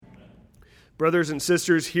Brothers and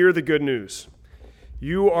sisters, hear the good news.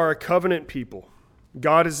 You are a covenant people.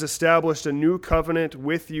 God has established a new covenant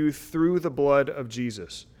with you through the blood of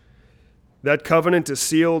Jesus. That covenant is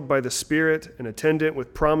sealed by the Spirit and attendant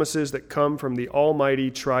with promises that come from the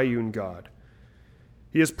Almighty Triune God.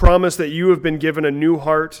 He has promised that you have been given a new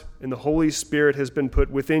heart, and the Holy Spirit has been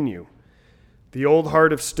put within you. The old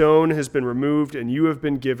heart of stone has been removed, and you have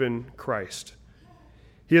been given Christ.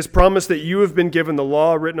 He has promised that you have been given the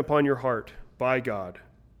law written upon your heart by God.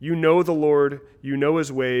 You know the Lord, you know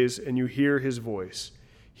his ways, and you hear his voice.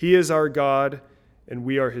 He is our God, and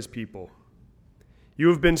we are his people. You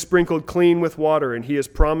have been sprinkled clean with water, and he has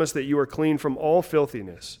promised that you are clean from all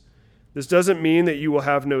filthiness. This doesn't mean that you will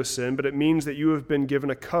have no sin, but it means that you have been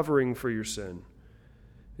given a covering for your sin.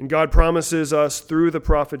 And God promises us through the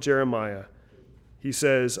prophet Jeremiah. He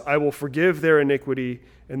says, I will forgive their iniquity,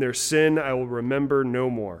 and their sin I will remember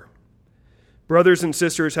no more. Brothers and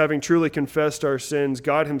sisters, having truly confessed our sins,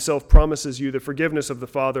 God himself promises you the forgiveness of the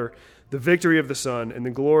Father, the victory of the Son, and the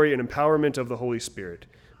glory and empowerment of the Holy Spirit.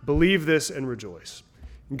 Believe this and rejoice.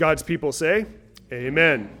 And God's people say,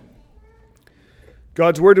 Amen.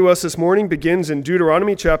 God's word to us this morning begins in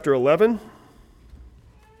Deuteronomy chapter 11,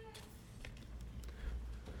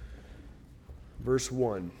 verse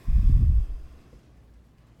 1.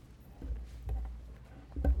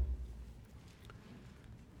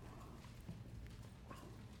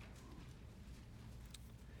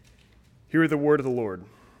 Hear the word of the Lord.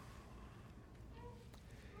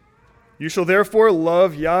 You shall therefore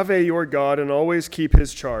love Yahweh your God and always keep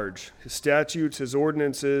his charge, his statutes, his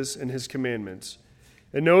ordinances, and his commandments.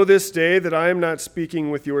 And know this day that I am not speaking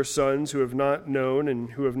with your sons who have not known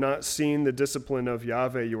and who have not seen the discipline of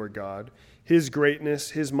Yahweh your God, his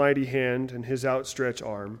greatness, his mighty hand, and his outstretched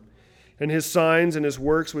arm, and his signs and his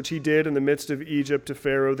works which he did in the midst of Egypt to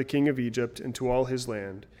Pharaoh the king of Egypt and to all his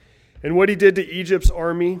land. And what he did to Egypt's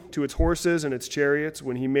army, to its horses and its chariots,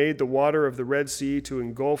 when he made the water of the Red Sea to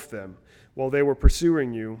engulf them while they were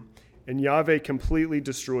pursuing you, and Yahweh completely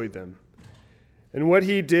destroyed them. And what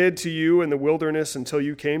he did to you in the wilderness until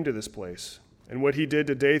you came to this place, and what he did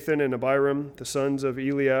to Dathan and Abiram, the sons of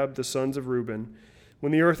Eliab, the sons of Reuben,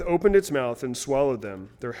 when the earth opened its mouth and swallowed them,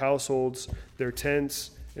 their households, their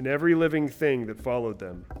tents, and every living thing that followed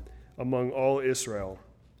them, among all Israel.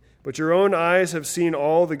 But your own eyes have seen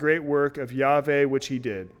all the great work of Yahweh which he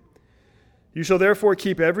did. You shall therefore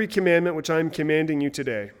keep every commandment which I am commanding you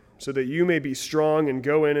today, so that you may be strong and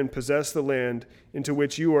go in and possess the land into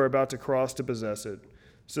which you are about to cross to possess it,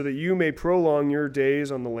 so that you may prolong your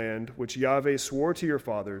days on the land which Yahweh swore to your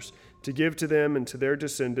fathers to give to them and to their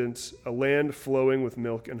descendants, a land flowing with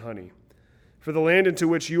milk and honey. For the land into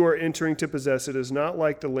which you are entering to possess it is not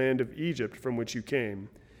like the land of Egypt from which you came,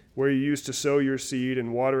 where you used to sow your seed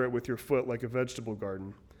and water it with your foot like a vegetable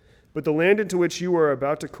garden. But the land into which you are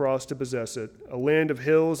about to cross to possess it, a land of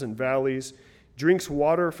hills and valleys, drinks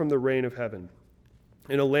water from the rain of heaven,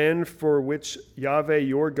 and a land for which Yahweh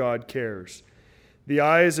your God cares. The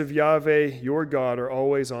eyes of Yahweh your God are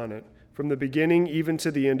always on it, from the beginning even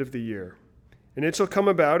to the end of the year. And it shall come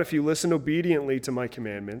about, if you listen obediently to my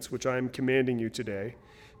commandments, which I am commanding you today,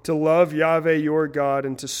 to love Yahweh your God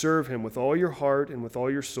and to serve him with all your heart and with all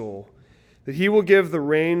your soul, that he will give the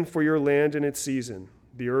rain for your land in its season,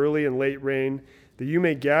 the early and late rain, that you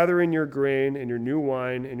may gather in your grain and your new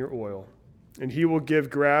wine and your oil. And he will give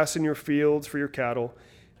grass in your fields for your cattle,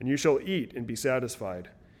 and you shall eat and be satisfied.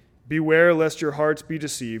 Beware lest your hearts be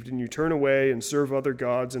deceived, and you turn away and serve other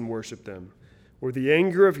gods and worship them, or the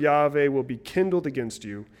anger of Yahweh will be kindled against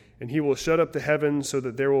you, and he will shut up the heavens so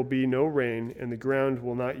that there will be no rain, and the ground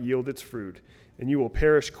will not yield its fruit, and you will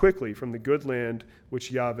perish quickly from the good land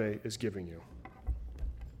which Yahweh is giving you.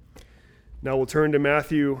 Now we'll turn to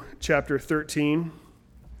Matthew chapter 13,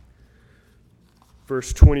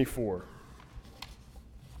 verse 24.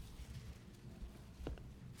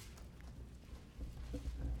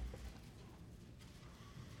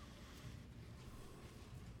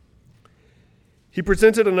 He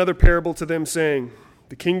presented another parable to them, saying,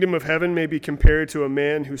 The kingdom of heaven may be compared to a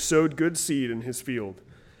man who sowed good seed in his field.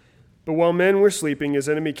 But while men were sleeping, his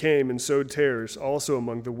enemy came and sowed tares also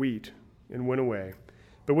among the wheat, and went away.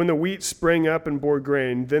 But when the wheat sprang up and bore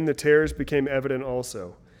grain, then the tares became evident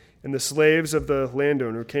also. And the slaves of the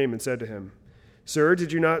landowner came and said to him, Sir,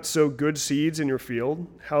 did you not sow good seeds in your field?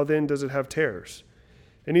 How then does it have tares?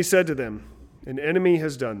 And he said to them, An enemy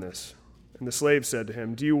has done this. And the slave said to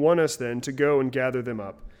him, Do you want us then to go and gather them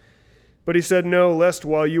up? But he said, No, lest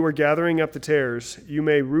while you are gathering up the tares, you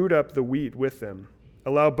may root up the wheat with them.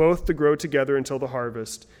 Allow both to grow together until the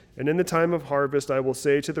harvest. And in the time of harvest I will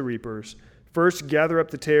say to the reapers, First gather up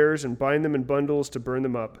the tares and bind them in bundles to burn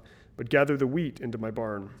them up, but gather the wheat into my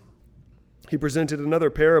barn." He presented another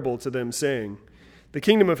parable to them, saying, "The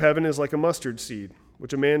kingdom of heaven is like a mustard seed,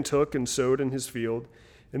 which a man took and sowed in his field,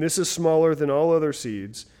 and this is smaller than all other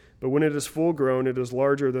seeds, but when it is full grown, it is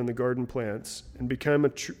larger than the garden plants, and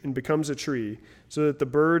becomes a tree, so that the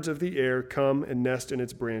birds of the air come and nest in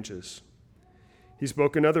its branches." He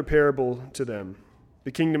spoke another parable to them. "The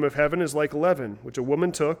kingdom of heaven is like leaven, which a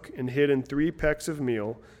woman took and hid in 3 pecks of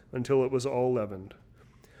meal until it was all leavened."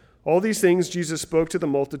 All these things Jesus spoke to the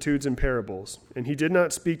multitudes in parables, and he did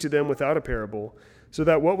not speak to them without a parable, so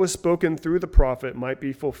that what was spoken through the prophet might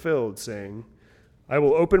be fulfilled, saying, "I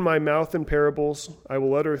will open my mouth in parables, I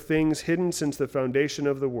will utter things hidden since the foundation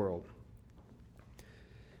of the world."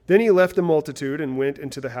 Then he left the multitude and went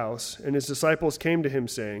into the house, and his disciples came to him,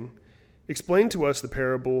 saying, "Explain to us the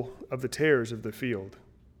parable of the tares of the field."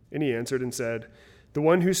 And he answered and said, "The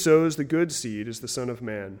one who sows the good seed is the Son of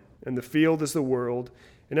Man, and the field is the world.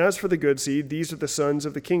 And as for the good seed, these are the sons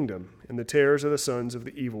of the kingdom, and the tares are the sons of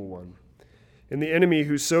the evil one. And the enemy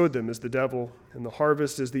who sowed them is the devil, and the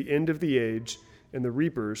harvest is the end of the age, and the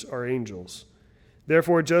reapers are angels.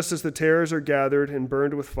 Therefore, just as the tares are gathered and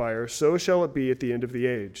burned with fire, so shall it be at the end of the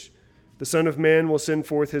age. The Son of Man will send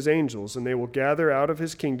forth his angels, and they will gather out of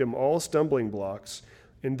his kingdom all stumbling blocks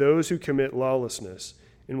and those who commit lawlessness,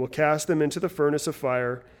 and will cast them into the furnace of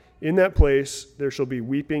fire. In that place there shall be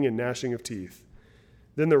weeping and gnashing of teeth.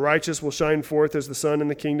 Then the righteous will shine forth as the sun in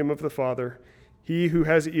the kingdom of the Father. He who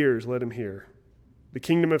has ears, let him hear. The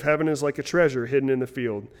kingdom of heaven is like a treasure hidden in the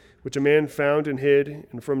field, which a man found and hid,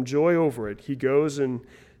 and from joy over it he goes and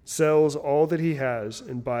sells all that he has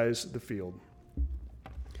and buys the field."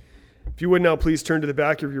 If you would now please turn to the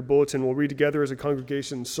back of your bulletin, we'll read together as a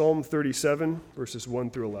congregation Psalm 37, verses 1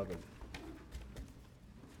 through 11.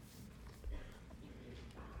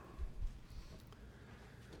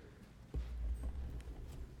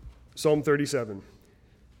 Psalm 37.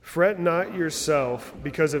 "Fret not yourself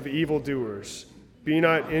because of evildoers. Be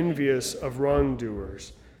not envious of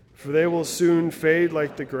wrongdoers, for they will soon fade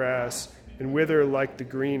like the grass and wither like the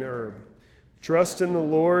green herb. Trust in the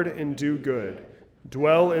Lord and do good.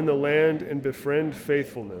 Dwell in the land and befriend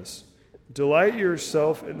faithfulness. Delight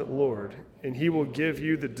yourself in the Lord, and he will give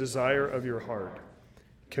you the desire of your heart.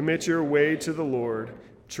 Commit your way to the Lord.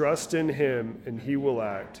 Trust in him, and he will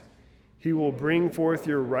act. He will bring forth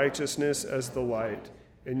your righteousness as the light,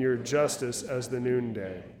 and your justice as the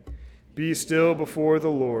noonday. Be still before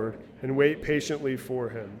the Lord, and wait patiently for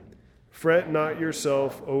him. Fret not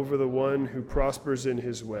yourself over the one who prospers in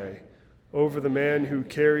his way, over the man who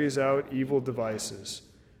carries out evil devices.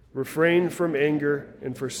 Refrain from anger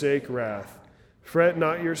and forsake wrath. Fret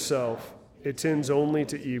not yourself, it tends only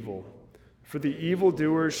to evil. For the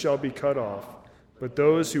evildoers shall be cut off, but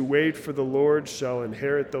those who wait for the Lord shall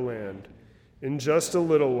inherit the land. In just a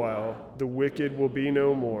little while, the wicked will be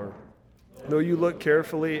no more. Though you look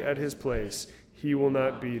carefully at his place, he will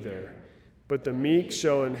not be there. But the meek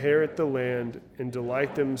shall inherit the land and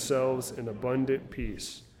delight themselves in abundant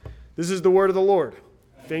peace." This is the word of the Lord.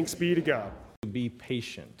 Thanks be to God. Be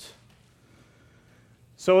patient.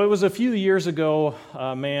 So it was a few years ago,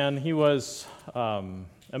 a man, he was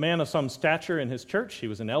a man of some stature in his church. He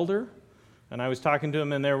was an elder, and I was talking to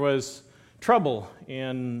him, and there was trouble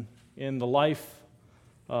in the life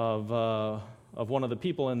of one of the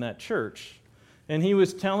people in that church. And he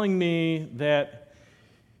was telling me that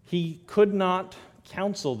he could not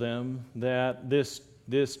counsel them that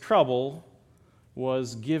this trouble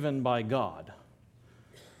was given by God.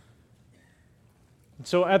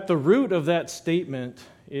 So at the root of that statement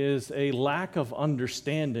is a lack of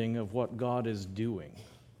understanding of what God is doing.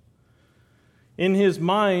 In his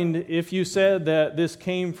mind, if you said that this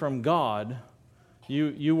came from God,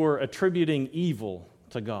 you were attributing evil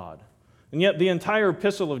to God. And yet the entire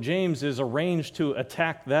epistle of James is arranged to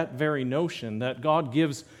attack that very notion that God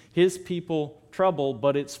gives his people trouble,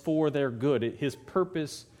 but it's for their good. His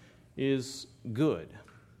purpose is good.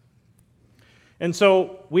 And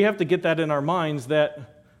so we have to get that in our minds,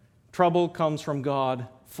 that trouble comes from God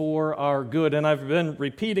for our good. And I've been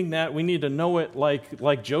repeating that. We need to know it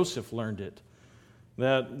like Joseph learned it.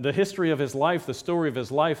 That the history of his life, the story of his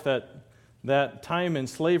life, that time in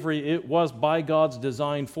slavery, it was by God's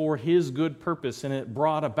design for his good purpose, and it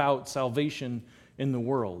brought about salvation in the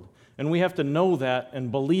world. And we have to know that and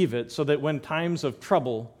believe it, so that when times of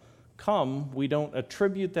trouble come, we don't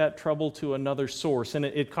attribute that trouble to another source. And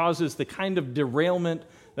it causes the kind of derailment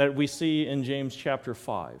that we see in James chapter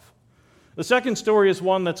 5. The second story is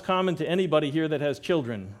one that's common to anybody here that has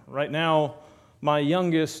children. Right now, my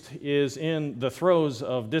youngest is in the throes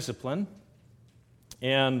of discipline.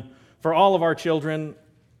 And for all of our children,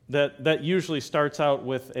 that usually starts out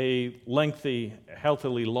with a lengthy,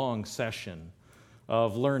 healthily long session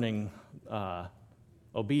of learning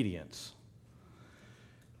obedience.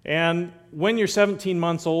 And when you're 17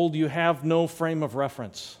 months old, you have no frame of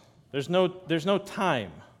reference. There's no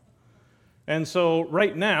time. And so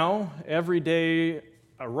right now, every day,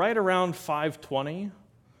 right around 5:20,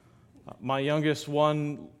 my youngest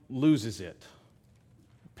one loses it.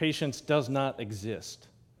 Patience does not exist.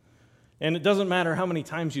 And it doesn't matter how many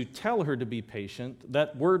times you tell her to be patient,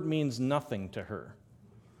 that word means nothing to her.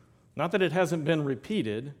 Not that it hasn't been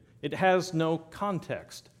repeated, it has no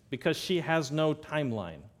context because she has no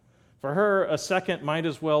timeline. For her, a second might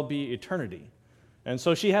as well be eternity. And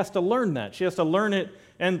so she has to learn that. She has to learn it,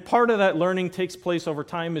 and part of that learning takes place over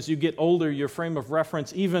time. As you get older, your frame of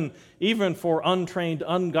reference, even for untrained,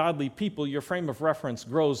 ungodly people, your frame of reference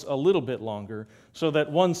grows a little bit longer so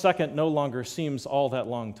that 1 second no longer seems all that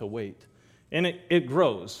long to wait. And it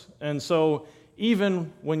grows. And so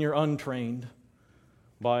even when you're untrained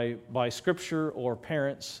by Scripture or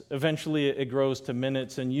parents, eventually it grows to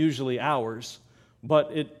minutes and usually hours.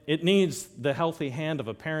 But it needs the healthy hand of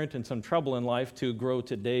a parent in some trouble in life to grow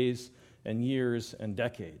to days and years and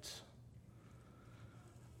decades.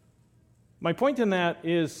 My point in that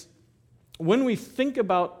is when we think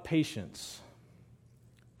about patience,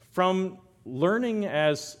 from learning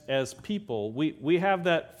as people, we have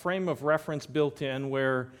that frame of reference built in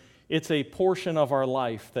where it's a portion of our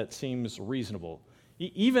life that seems reasonable.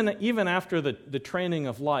 Even after the training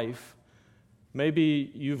of life,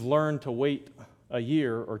 maybe you've learned to wait a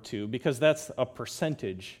year or two, because that's a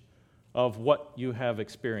percentage of what you have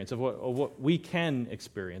experienced, of what we can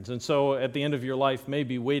experience. And so at the end of your life,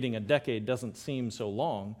 maybe waiting a decade doesn't seem so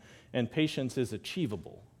long, and patience is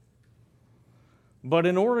achievable. But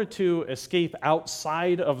in order to escape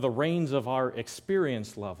outside of the reins of our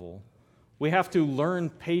experience level, we have to learn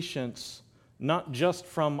patience not just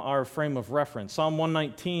from our frame of reference. Psalm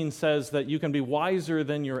 119 says that you can be wiser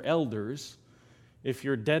than your elders if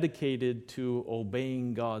you're dedicated to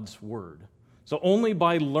obeying God's word. So only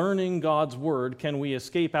by learning God's word can we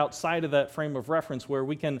escape outside of that frame of reference where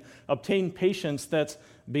we can obtain patience that's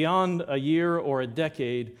beyond a year or a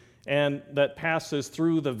decade and that passes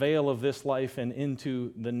through the veil of this life and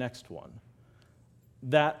into the next one.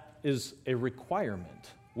 That is a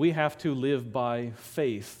requirement. We have to live by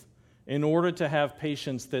faith in order to have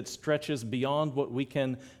patience that stretches beyond what we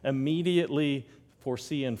can immediately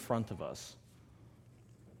foresee in front of us.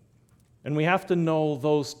 And we have to know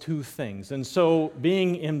those two things. And so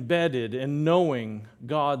being embedded and knowing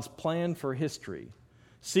God's plan for history,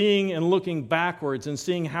 seeing and looking backwards and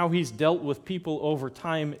seeing how he's dealt with people over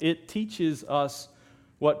time, it teaches us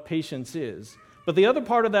what patience is. But the other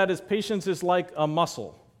part of that is patience is like a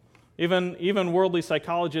muscle. Even worldly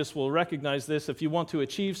psychologists will recognize this. If you want to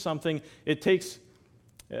achieve something, it takes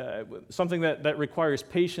something that requires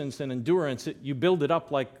patience and endurance. You build it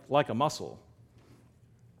up like a muscle.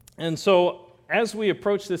 And so, as we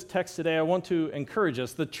approach this text today, I want to encourage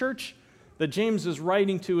us. The church that James is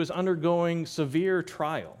writing to is undergoing severe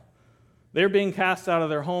trial. They're being cast out of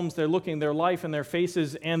their homes, they're looking their life in their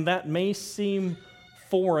faces, and that may seem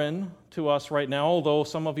foreign to us right now, although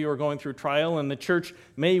some of you are going through trial, and the church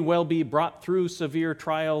may well be brought through severe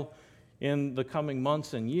trial in the coming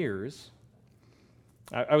months and years.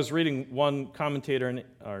 I was reading one commentator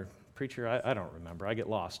or preacher, I don't remember, I get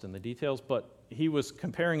lost in the details, but he was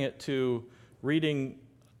comparing it to reading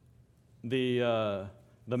the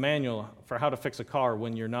manual for how to fix a car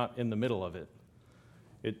when you're not in the middle of it.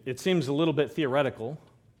 It seems a little bit theoretical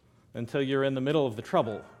until you're in the middle of the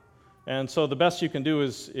trouble. And so the best you can do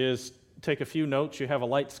is take a few notes. You have a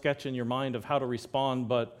light sketch in your mind of how to respond,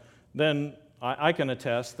 but then I can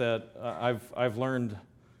attest that I've learned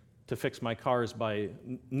to fix my cars by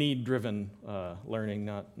need-driven learning,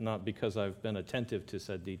 not because I've been attentive to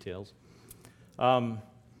said details. And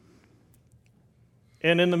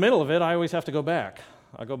in the middle of it, I always have to go back.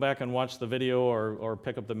 I'll go back and watch the video or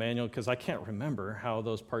pick up the manual because I can't remember how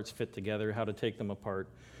those parts fit together, how to take them apart.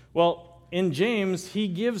 Well, in James, he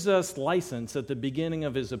gives us license at the beginning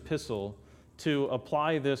of his epistle to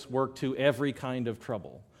apply this work to every kind of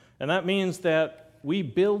trouble. And that means that we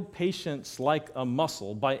build patience like a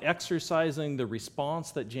muscle by exercising the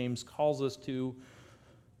response that James calls us to,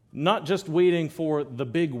 not just waiting for the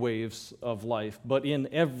big waves of life, but in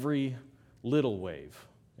every little wave.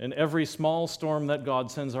 In every small storm that God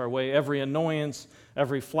sends our way, every annoyance,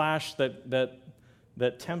 every flash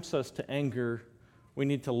that tempts us to anger, we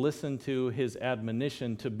need to listen to his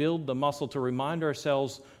admonition to build the muscle to remind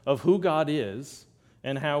ourselves of who God is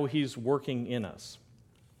and how he's working in us.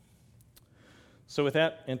 So with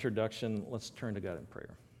that introduction, let's turn to God in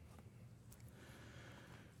prayer.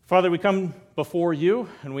 Father, we come before you,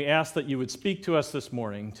 and we ask that you would speak to us this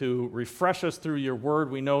morning to refresh us through your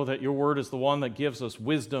word. We know that your word is the one that gives us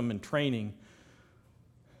wisdom and training.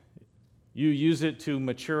 You use it to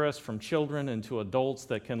mature us from children into adults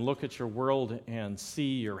that can look at your world and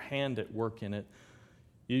see your hand at work in it.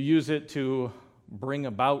 You use it to bring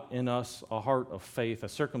about in us a heart of faith, a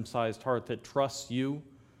circumcised heart that trusts you.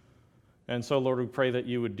 And so, Lord, we pray that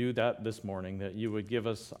you would do that this morning, that you would give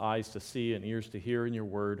us eyes to see and ears to hear in your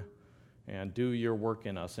word, and do your work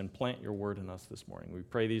in us and plant your word in us this morning. We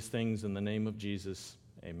pray these things in the name of Jesus.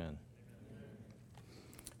 Amen.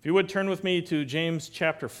 If you would turn with me to James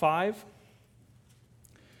chapter 5,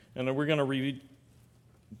 and then we're going to read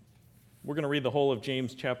the whole of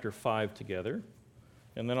James chapter 5 together.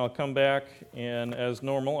 And then I'll come back, and as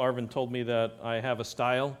normal, Arvin told me that I have a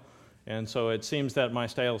style, and so it seems that my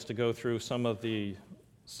style is to go through some of the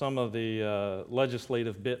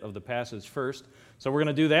legislative bit of the passage first. So we're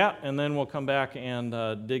going to do that, and then we'll come back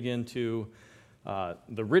and dig into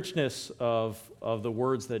the richness of the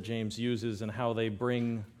words that James uses and how they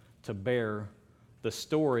bring to bear the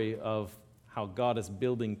story of how God is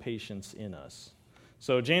building patience in us.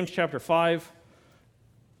 So James chapter 5,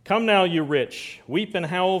 "Come now, you rich, weep and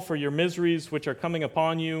howl for your miseries which are coming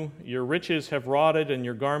upon you. Your riches have rotted, and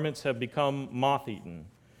your garments have become moth-eaten.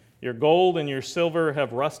 Your gold and your silver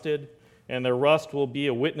have rusted, and their rust will be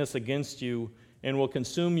a witness against you, and will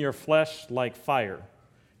consume your flesh like fire.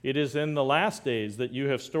 It is in the last days that you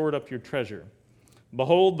have stored up your treasure.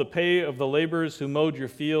 Behold, the pay of the laborers who mowed your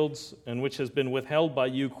fields, and which has been withheld by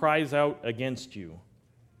you, cries out against you.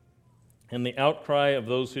 And the outcry of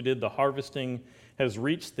those who did the harvesting has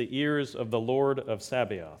reached the ears of the Lord of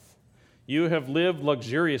Sabaoth. You have lived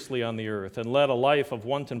luxuriously on the earth and led a life of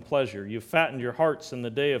wanton pleasure. You've fattened your hearts in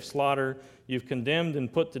the day of slaughter. You've condemned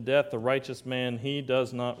and put to death the righteous man. He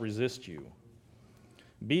does not resist you.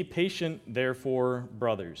 Be patient, therefore,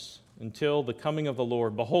 brothers, until the coming of the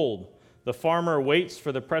Lord. Behold, the farmer waits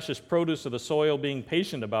for the precious produce of the soil, being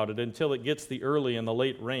patient about it until it gets the early and the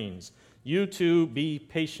late rains. You too be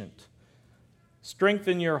patient.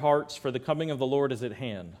 Strengthen your hearts, for the coming of the Lord is at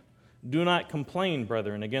hand. Do not complain,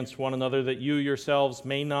 brethren, against one another, that you yourselves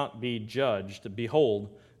may not be judged. Behold,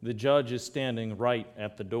 the judge is standing right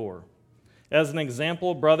at the door. As an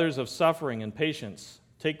example, brothers, of suffering and patience,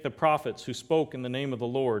 take the prophets who spoke in the name of the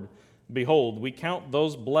Lord. Behold, we count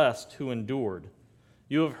those blessed who endured.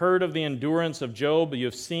 You have heard of the endurance of Job. You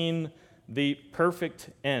have seen the perfect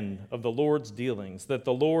end of the Lord's dealings, that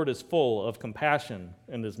the Lord is full of compassion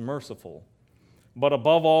and is merciful. But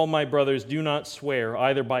above all, my brothers, do not swear,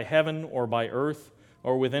 either by heaven or by earth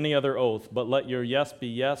or with any other oath, but let your yes be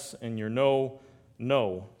yes and your no,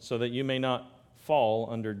 no, so that you may not fall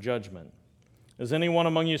under judgment. Is anyone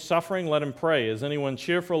among you suffering? Let him pray. Is anyone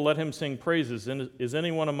cheerful? Let him sing praises. Is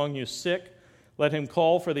anyone among you sick? Let him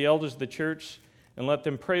call for the elders of the church, and let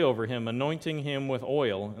them pray over him, anointing him with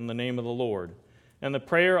oil in the name of the Lord. And the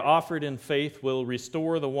prayer offered in faith will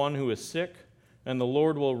restore the one who is sick, and the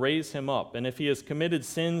Lord will raise him up. And if he has committed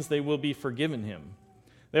sins, they will be forgiven him.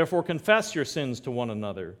 Therefore confess your sins to one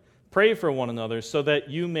another. Pray for one another so that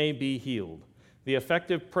you may be healed. The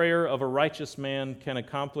effective prayer of a righteous man can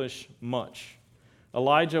accomplish much.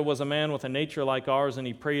 Elijah was a man with a nature like ours, and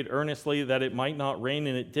he prayed earnestly that it might not rain,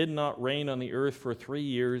 and it did not rain on the earth for 3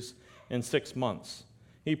 years and 6 months.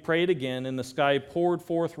 He prayed again, and the sky poured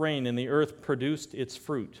forth rain, and the earth produced its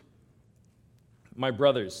fruit. My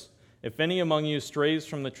brothers, if any among you strays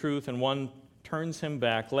from the truth and one turns him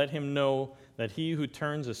back, let him know that he who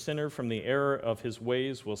turns a sinner from the error of his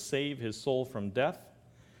ways will save his soul from death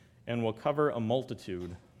and will cover a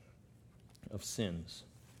multitude of sins.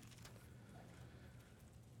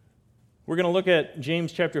 We're going to look at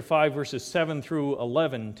James chapter 5, verses 7 through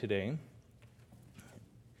 11 today.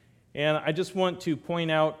 And I just want to point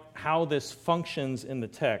out how this functions in the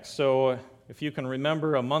text. So if you can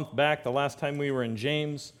remember a month back, the last time we were in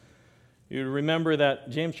James, you remember that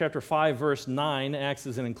James chapter 5, verse 9 acts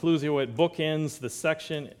as an inclusio. It bookends the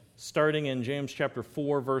section starting in James chapter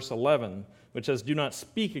 4, verse 11, which says, "Do not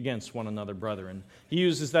speak against one another, brethren." He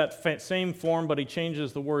uses that same form, but he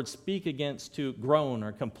changes the word speak against to groan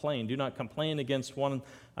or complain. Do not complain against one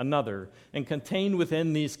another. And contained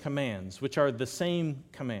within these commands, which are the same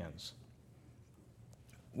commands,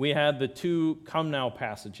 we had the two come now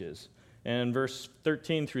passages. And verse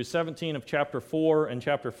 13 through 17 of chapter 4 and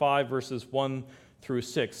chapter 5, verses 1 through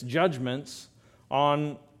 6. Judgments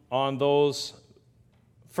on those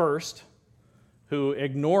first who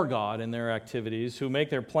ignore God in their activities, who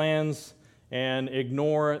make their plans and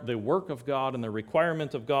ignore the work of God and the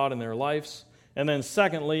requirement of God in their lives. And then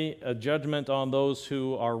secondly, a judgment on those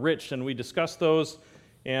who are rich. And we discussed those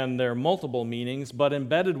and there are multiple meanings, but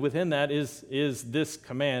embedded within that is this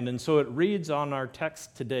command. And so it reads on our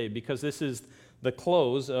text today, because this is the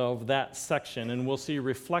close of that section, and we'll see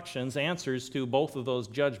reflections, answers to both of those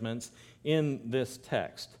judgments in this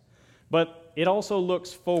text. But it also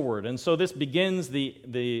looks forward, and so this begins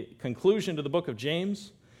the conclusion to the book of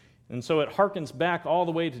James, and so it harkens back all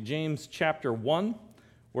the way to James chapter 1.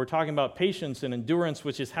 We're talking about patience and endurance,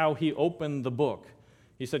 which is how he opened the book.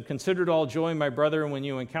 He said, "Consider it all joy, my brother, when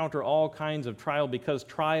you encounter all kinds of trial, because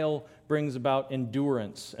trial brings about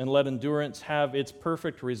endurance. And let endurance have its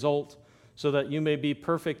perfect result, so that you may be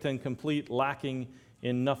perfect and complete, lacking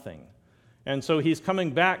in nothing." And so he's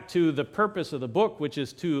coming back to the purpose of the book, which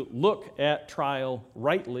is to look at trial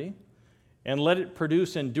rightly and let it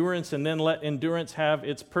produce endurance, and then let endurance have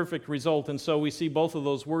its perfect result. And so we see both of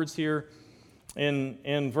those words here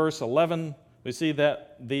in verse 11. We see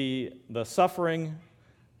that the suffering,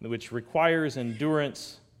 which requires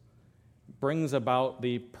endurance, brings about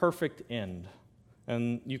the perfect end.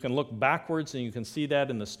 And you can look backwards and you can see that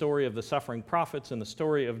in the story of the suffering prophets and the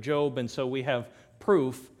story of Job. And so we have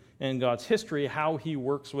proof in God's history how he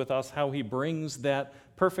works with us, how he brings that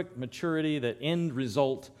perfect maturity, that end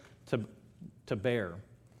result to bear.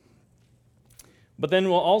 But then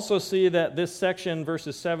we'll also see that this section,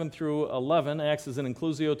 verses 7 through 11, acts as an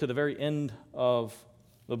inclusio to the very end of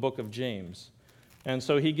the book of James. And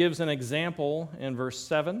so he gives an example in verse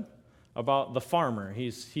 7 about the farmer.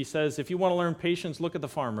 He says, if you want to learn patience, look at the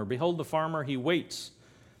farmer. Behold, the farmer, he waits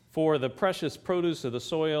for the precious produce of the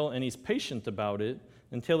soil, and he's patient about it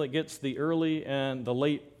until it gets the early and the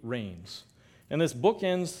late rains. And this book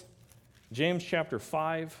ends James chapter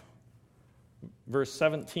 5, verse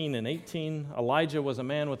 17 and 18. Elijah was a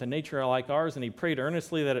man with a nature like ours, and he prayed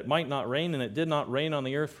earnestly that it might not rain, and it did not rain on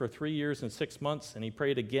the earth for 3 years and 6 months. And he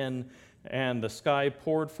prayed again, and the sky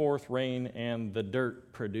poured forth rain, and the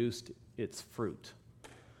dirt produced its fruit.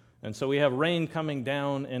 And so we have rain coming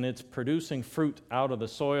down, and it's producing fruit out of the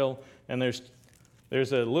soil. And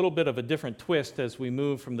there's a little bit of a different twist as we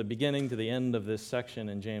move from the beginning to the end of this section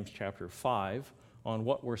in James chapter 5 on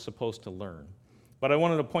what we're supposed to learn. But I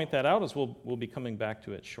wanted to point that out as we'll be coming back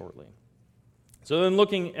to it shortly. So then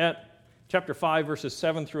looking at chapter 5, verses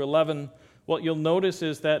 7 through 11, what you'll notice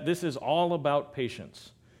is that this is all about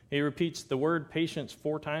patience. He repeats the word patience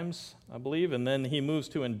 4 times, I believe, and then he moves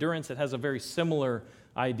to endurance. It has a very similar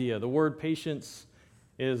idea. The word patience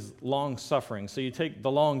is long-suffering. So you take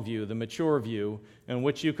the long view, the mature view, in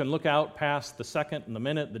which you can look out past the second and the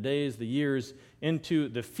minute, the days, the years, into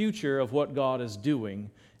the future of what God is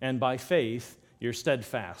doing, and by faith, you're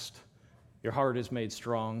steadfast. Your heart is made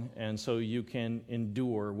strong, and so you can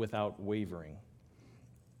endure without wavering.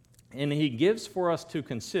 And he gives for us to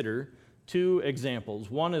consider 2 examples.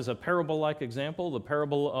 One is a parable-like example, the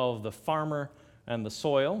parable of the farmer and the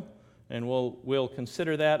soil, and we'll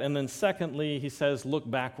consider that. And then secondly, he says, look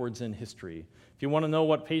backwards in history. If you want to know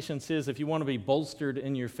what patience is, if you want to be bolstered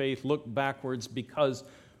in your faith, look backwards, because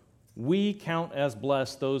we count as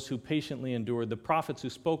blessed those who patiently endured. The prophets who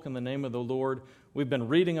spoke in the name of the Lord, we've been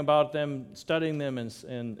reading about them, studying them in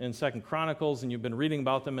 2 Chronicles, and you've been reading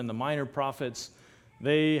about them in the minor prophets.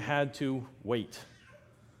 They had to wait,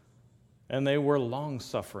 and they were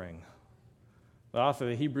long-suffering. The author of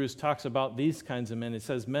the Hebrews talks about these kinds of men. It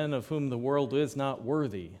says, men of whom the world is not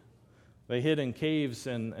worthy. They hid in caves,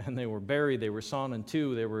 and they were buried. They were sawn in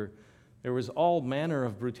two. There was all manner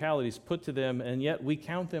of brutalities put to them, and yet we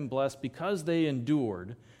count them blessed because they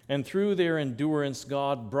endured, and through their endurance,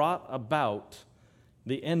 God brought about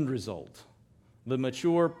the end result, the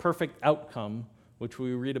mature, perfect outcome, which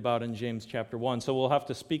we read about in James chapter 1. So we'll have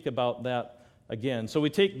to speak about that again. So we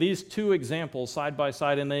take these 2 examples side by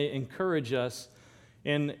side, and they encourage us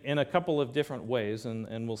in a couple of different ways,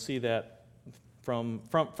 and we'll see that from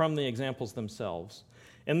the examples themselves.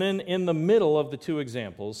 And then in the middle of the 2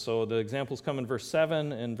 examples, so the examples come in verse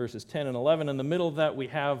 7 and verses 10 and 11. In the middle of that, we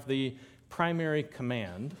have the primary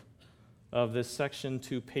command of this section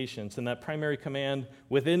to patience. And that primary command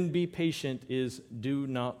within be patient is do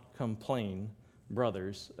not complain,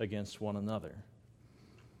 brothers, against one another.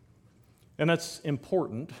 And that's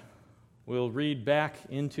important. We'll read back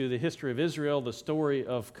into the history of Israel, the story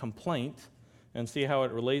of complaint, and see how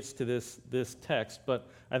it relates to this text. But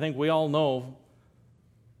I think we all know,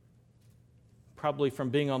 probably from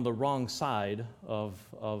being on the wrong side of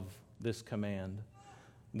this command,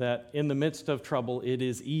 that in the midst of trouble, it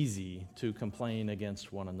is easy to complain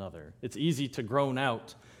against one another. It's easy to groan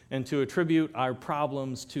out and to attribute our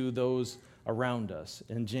problems to those around us.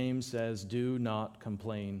 And James says, do not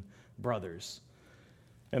complain, brothers.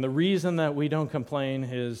 And the reason that we don't complain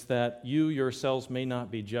is that you yourselves may not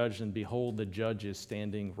be judged, and behold, the judge is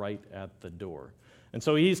standing right at the door. And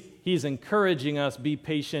so he's encouraging us, be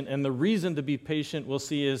patient. And the reason to be patient, we'll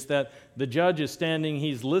see, is that the judge is standing,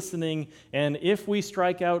 he's listening. And if we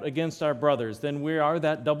strike out against our brothers, then we are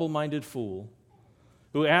that double-minded fool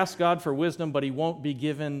who asks God for wisdom, but he won't be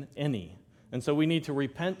given any. And so we need to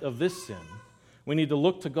repent of this sin. We need to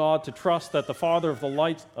look to God, to trust that the Father of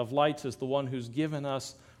lights is the one who's given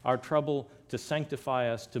us our trouble to sanctify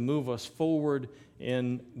us, to move us forward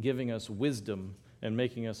in giving us wisdom and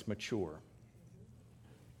making us mature.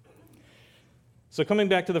 So coming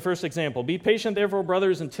back to the first example, be patient, therefore,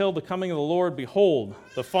 brothers, until the coming of the Lord. Behold,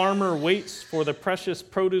 the farmer waits for the precious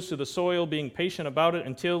produce of the soil, being patient about it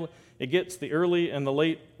until it gets the early and the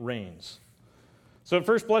late rains. So at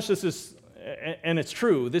first blush, this is, and it's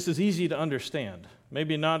true, this is easy to understand.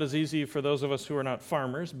 Maybe not as easy for those of us who are not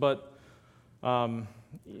farmers, but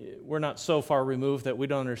we're not so far removed that we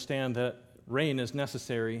don't understand that rain is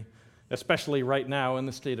necessary, especially right now in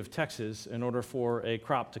the state of Texas, in order for a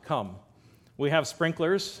crop to come. We have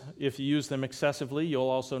sprinklers. If you use them excessively, you'll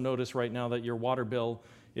also notice right now that your water bill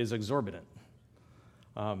is exorbitant.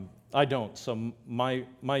 I don't, so my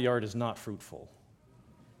yard is not fruitful.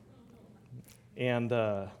 And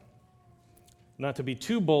not to be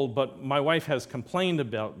too bold, but my wife has complained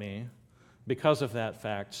about me because of that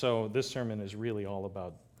fact, so this sermon is really all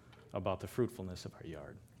about the fruitfulness of our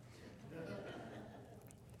yard.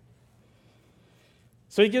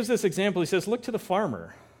 So he gives this example. He says, look to the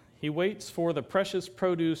farmer. He waits for the precious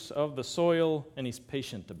produce of the soil, and he's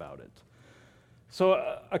patient about it. So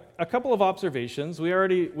a couple of observations. We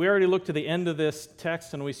already looked to the end of this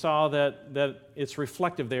text, and we saw that it's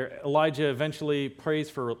reflective there. Elijah eventually prays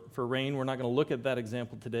for rain. We're not going to look at that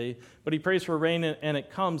example today, but he prays for rain, and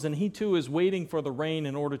it comes, and he too is waiting for the rain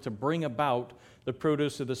in order to bring about the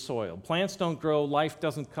produce of the soil. Plants don't grow, life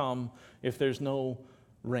doesn't come if there's no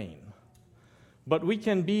rain. But we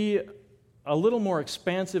can be a little more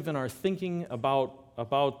expansive in our thinking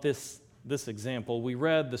about this example. We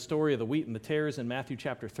read the story of the wheat and the tares in Matthew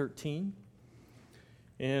chapter 13,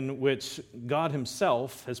 in which God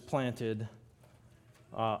himself has planted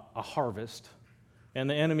a harvest, and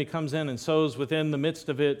the enemy comes in and sows within the midst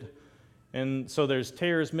of it, and so there's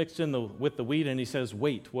tares mixed in with the wheat, and he says,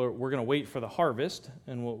 wait, we're going to wait for the harvest,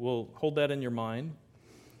 and we'll hold that in your mind.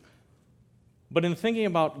 But in thinking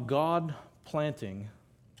about God planting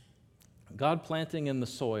in the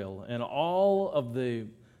soil and all of the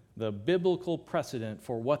biblical precedent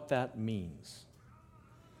for what that means.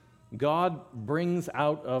 God brings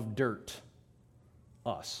out of dirt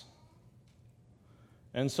us.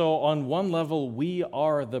 And so on one level, we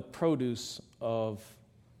are the produce of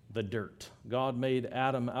the dirt. God made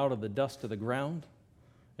Adam out of the dust of the ground,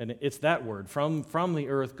 and it's that word. From the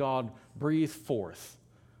earth, God breathed forth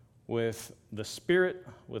with the Spirit,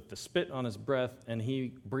 with the spit on his breath, and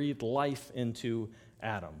he breathed life into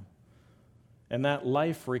Adam. And that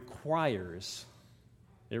life requires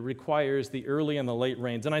the early and the late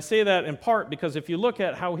rains. And I say that in part because if you look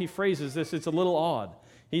at how he phrases this, it's a little odd.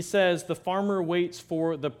 He says, the farmer waits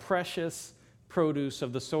for the precious produce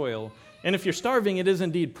of the soil. And if you're starving, it is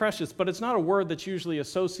indeed precious, but it's not a word that's usually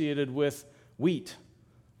associated with wheat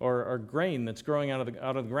or grain that's growing out of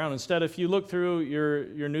the ground. Instead, if you look through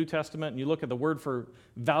your New Testament and you look at the word for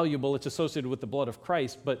valuable, it's associated with the blood of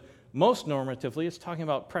Christ, but most normatively, it's talking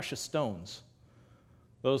about precious stones,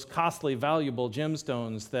 those costly, valuable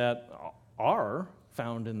gemstones that are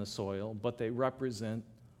found in the soil, but they represent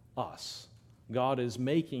us. God is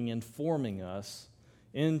making and forming us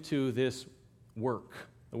into this work,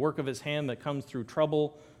 the work of his hand that comes through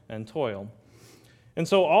trouble and toil. And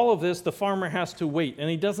so all of this, the farmer has to wait, and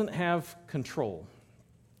he doesn't have control.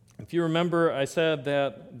 If you remember, I said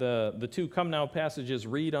that the two come now passages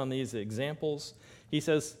read on these examples. He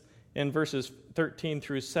says in verses 13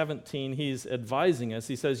 through 17, he's advising us.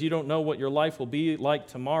 He says, you don't know what your life will be like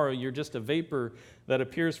tomorrow. You're just a vapor that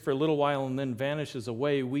appears for a little while and then vanishes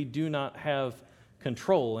away. We do not have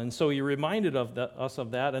control. And so he reminded us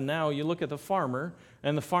of that, and now you look at the farmer,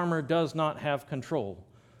 and the farmer does not have control.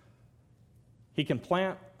 He can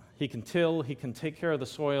plant, he can till, he can take care of the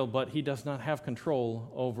soil, but he does not have control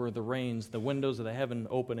over the rains, the windows of the heaven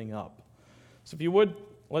opening up. So if you would,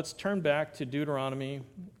 let's turn back to Deuteronomy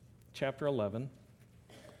chapter 11.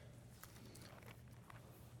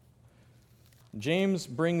 James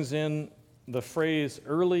brings in the phrase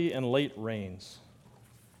early and late rains.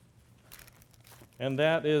 And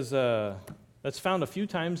that's found a few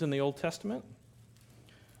times in the Old Testament.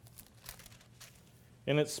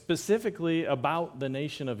 And it's specifically about the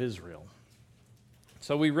nation of Israel.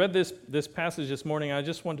 So we read this passage this morning. I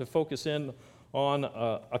just want to focus in on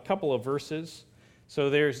a couple of verses. So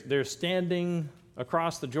they're standing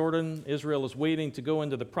across the Jordan. Israel is waiting to go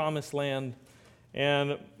into the promised land.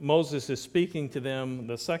 And Moses is speaking to them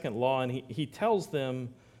the second law, and he tells them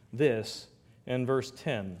this in verse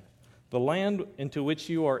 10. The land into which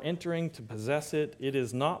you are entering to possess it, it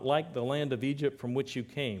is not like the land of Egypt from which you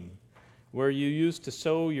came, where you used to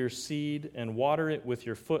sow your seed and water it with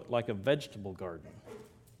your foot like a vegetable garden.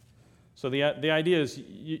 So the idea is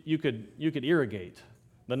you could irrigate.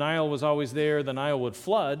 The Nile was always there. The Nile would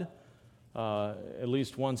flood at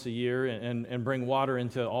least once a year and bring water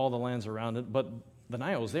into all the lands around it. But the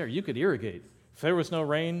Nile was there. You could irrigate. If there was no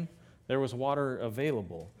rain, there was water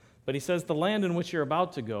available. But he says the land in which you're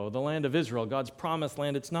about to go, the land of Israel, God's promised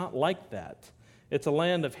land, it's not like that. It's a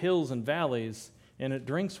land of hills and valleys, and it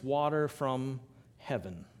drinks water from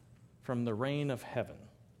heaven, from the rain of heaven.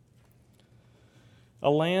 A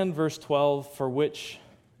land, verse 12, for which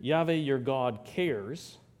Yahweh your God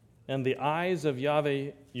cares, and the eyes of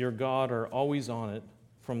Yahweh your God are always on it,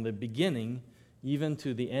 from the beginning even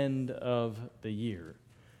to the end of the year.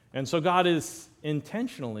 And so God is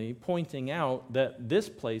intentionally pointing out that this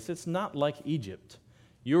place, it's not like Egypt.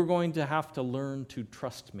 You're going to have to learn to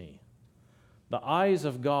trust me. The eyes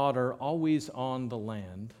of God are always on the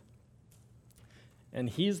land, and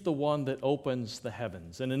he's the one that opens the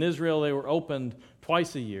heavens. And in Israel, they were opened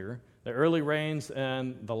twice a year, the early rains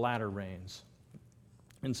and the latter rains.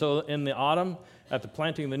 And so in the autumn, at the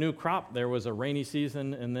planting of the new crop, there was a rainy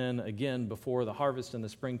season, and then again, before the harvest in the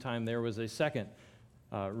springtime, there was a second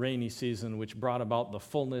rainy season, which brought about the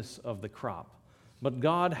fullness of the crop. But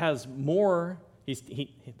God has more,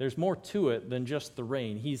 there's more to it than just the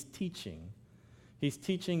rain. He's teaching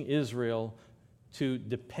Israel to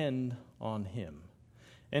depend on him.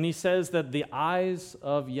 And he says that the eyes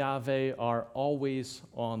of Yahweh are always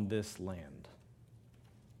on this land,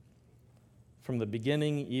 from the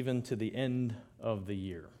beginning even to the end of the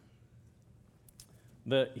year.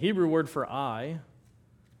 The Hebrew word for eye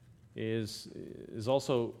is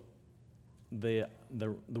also the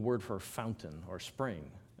word for fountain or spring.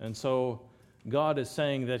 And so God is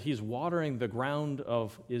saying that he's watering the ground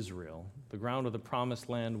of Israel, the ground of the promised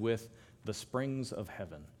land, with the springs of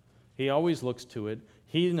heaven. He always looks to it.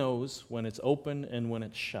 He knows when it's open and when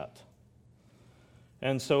it's shut.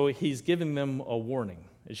 And so he's giving them a warning.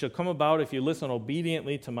 It shall come about if you listen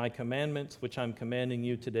obediently to my commandments, which I'm commanding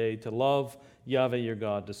you today, to love Yahweh your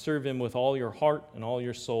God, to serve him with all your heart and all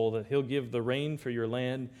your soul, that he'll give the rain for your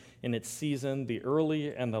land in its season, the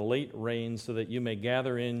early and the late rain, so that you may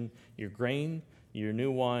gather in your grain, your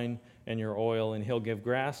new wine, and your oil, and he'll give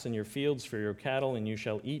grass in your fields for your cattle, and you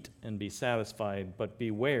shall eat and be satisfied. But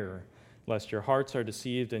beware, lest your hearts are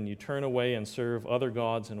deceived, and you turn away and serve other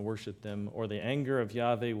gods and worship them, or the anger of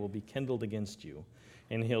Yahweh will be kindled against you.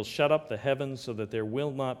 And he'll shut up the heavens so that there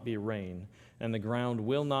will not be rain, and the ground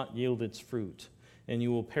will not yield its fruit, and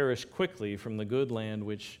you will perish quickly from the good land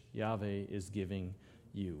which Yahweh is giving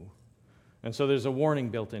you. And so there's a warning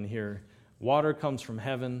built in here. Water comes from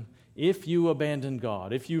heaven. If you abandon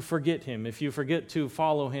God, if you forget him, if you forget to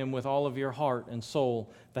follow him with all of your heart and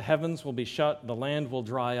soul, the heavens will be shut, the land will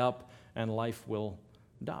dry up, and life will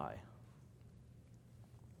die.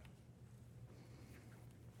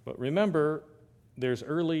 But remember, there's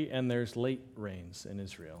early and there's late rains in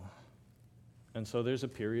Israel. And so there's a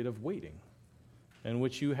period of waiting in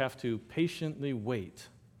which you have to patiently wait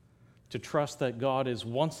to trust that God is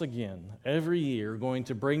once again, every year, going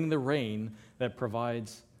to bring the rain that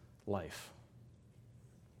provides life.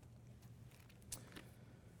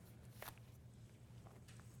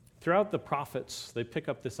 Throughout the prophets, they pick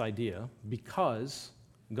up this idea because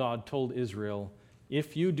God told Israel,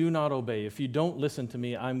 if you do not obey, if you don't listen to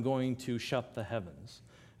me, I'm going to shut the heavens.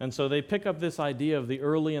 And so they pick up this idea of the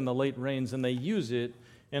early and the late rains, and they use it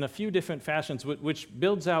in a few different fashions, which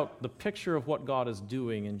builds out the picture of what God is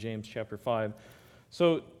doing in James chapter 5.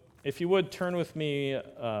 So if you would, turn with me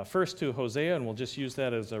first to Hosea, and we'll just use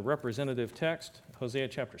that as a representative text, Hosea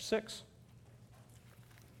chapter 6.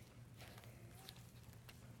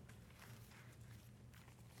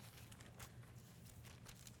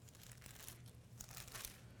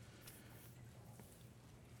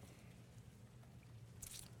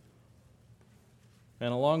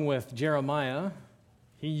 And along with Jeremiah,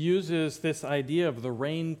 he uses this idea of the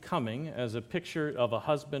rain coming as a picture of a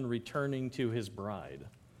husband returning to his bride.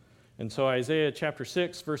 And so Isaiah chapter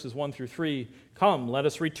 6, verses 1 through 3, come, let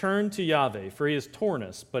us return to Yahweh, for he has torn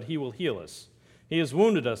us, but he will heal us. He has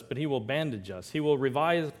wounded us, but he will bandage us. He will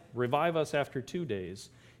revive us after 2 days.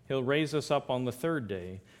 He'll raise us up on the third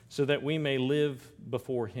day, so that we may live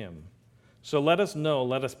before him. So let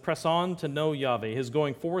us press on to know Yahweh. His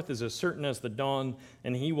going forth is as certain as the dawn,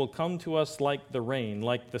 and he will come to us like the rain,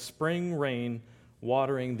 like the spring rain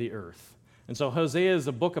watering the earth. And so Hosea is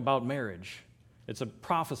a book about marriage. It's a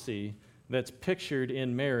prophecy that's pictured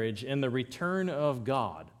in marriage, and the return of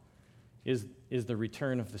God is the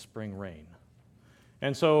return of the spring rain.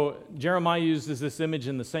 And so Jeremiah uses this image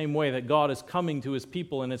in the same way, that God is coming to his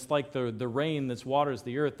people, and it's like the rain that waters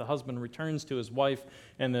the earth. The husband returns to his wife,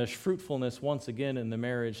 and there's fruitfulness once again in the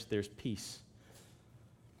marriage. There's peace.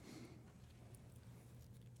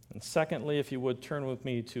 And secondly, if you would turn with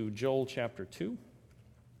me to Joel chapter 2.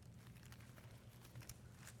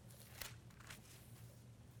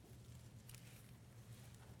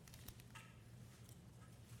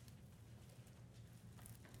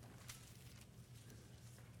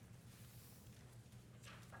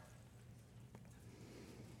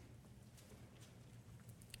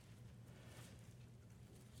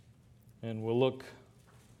 And we'll look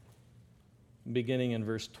beginning in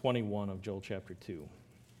verse 21 of Joel chapter 2.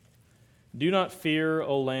 Do not fear,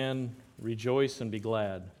 O land, rejoice and be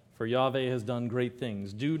glad, for Yahweh has done great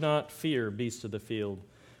things. Do not fear, beasts of the field,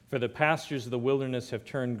 for the pastures of the wilderness have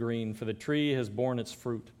turned green, for the tree has borne its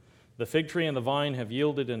fruit. The fig tree and the vine have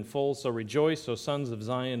yielded in full, so rejoice, O sons of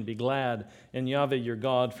Zion, be glad in Yahweh your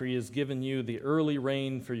God, for he has given you the early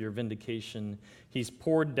rain for your vindication. He's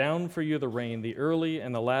poured down for you the rain, the early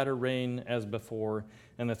and the latter rain as before,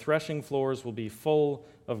 and the threshing floors will be full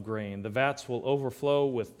of grain. The vats will overflow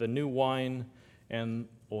with the new wine and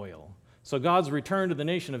oil. So God's return to the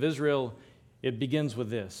nation of Israel, it begins with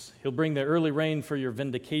this. He'll bring the early rain for your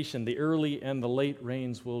vindication. The early and the late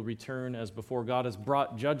rains will return as before. God has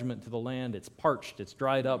brought judgment to the land. It's parched, it's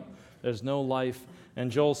dried up, there's no life.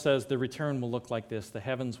 And Joel says the return will look like this. The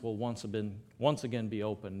heavens will once again be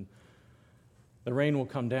opened. The rain will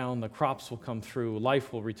come down, the crops will come through,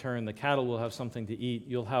 life will return, the cattle will have something to eat.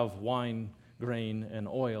 You'll have wine, grain, and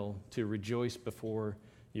oil to rejoice before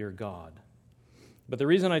your God. But the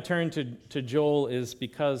reason I turn to Joel is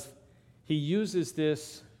because he uses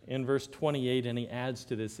this in verse 28, and he adds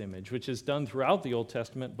to this image, which is done throughout the Old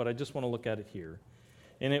Testament, but I just want to look at it here.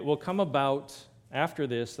 And it will come about after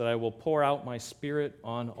this that I will pour out my spirit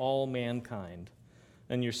on all mankind.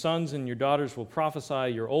 And your sons and your daughters will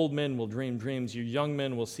prophesy, your old men will dream dreams, your young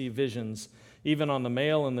men will see visions. Even on the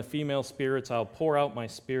male and the female spirits, I'll pour out my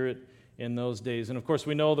spirit in those days. And of course,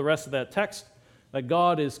 we know the rest of that text, that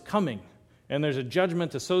God is coming. And there's a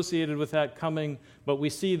judgment associated with that coming, but we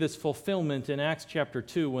see this fulfillment in Acts chapter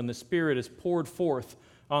 2 when the Spirit is poured forth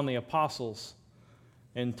on the apostles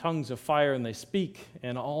in tongues of fire, and they speak,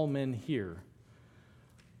 and all men hear.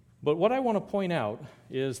 But what I want to point out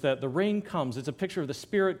is that the rain comes. It's a picture of the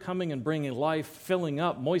Spirit coming and bringing life, filling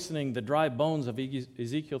up, moistening the dry bones of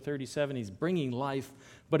Ezekiel 37. He's bringing life,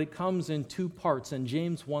 but it comes in two parts, and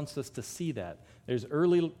James wants us to see that. There's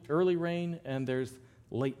early rain and there's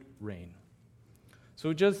late rain.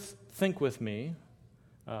 So just think with me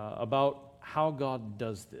about how God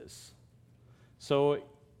does this. So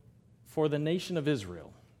for the nation of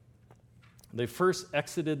Israel, they first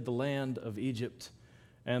exited the land of Egypt,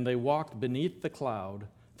 and they walked beneath the cloud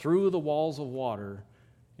through the walls of water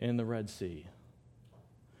in the Red Sea.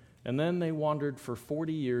 And then they wandered for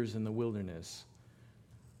 40 years in the wilderness.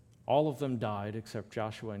 All of them died except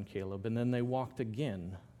Joshua and Caleb, and then they walked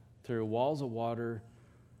again through walls of water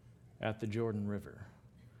at the Jordan River.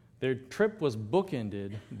 Their trip was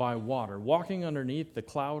bookended by water. Walking underneath the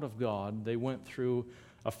cloud of God, they went through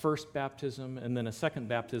a first baptism and then a second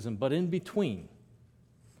baptism, but in between,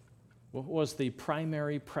 what was the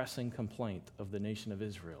primary pressing complaint of the nation of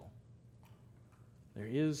Israel? There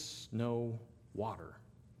is no water.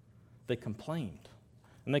 They complained.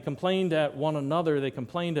 And they complained at one another. They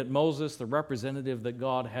complained at Moses, the representative that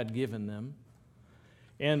God had given them.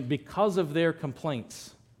 And because of their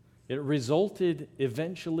complaints, it resulted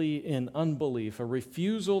eventually in unbelief, a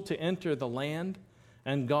refusal to enter the land,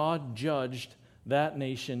 and God judged that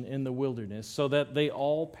nation in the wilderness so that they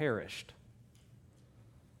all perished.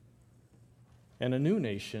 And a new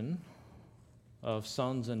nation of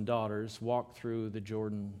sons and daughters walked through the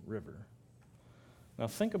Jordan River. Now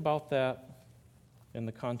think about that in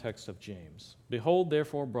the context of James. Behold,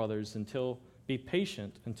 therefore, brothers, be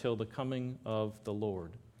patient until the coming of the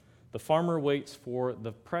Lord. The farmer waits for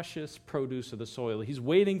the precious produce of the soil. He's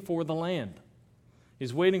waiting for the land.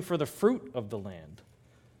 He's waiting for the fruit of the land.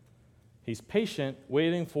 He's patient,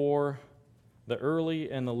 waiting for the early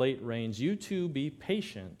and the late rains. You too be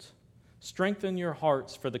patient. Strengthen your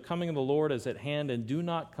hearts, for the coming of the Lord is at hand, and do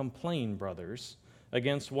not complain, brothers,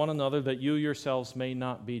 against one another, that you yourselves may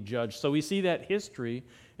not be judged. So we see that history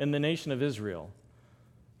in the nation of Israel.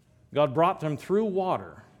 God brought them through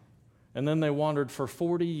water, and then they wandered for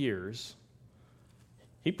 40 years.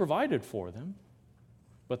 He provided for them,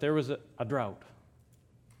 but there was a drought,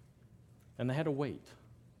 and they had to wait.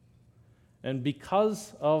 And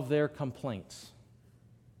because of their complaints,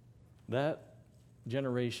 that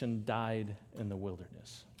generation died in the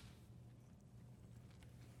wilderness.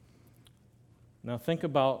 Now think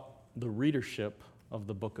about the readership of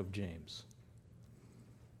the book of James.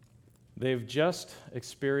 They've just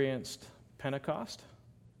experienced Pentecost.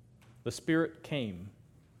 The Spirit came.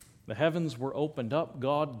 The heavens were opened up.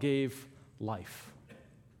 God gave life.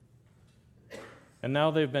 And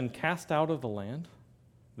now they've been cast out of the land.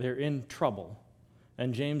 They're in trouble.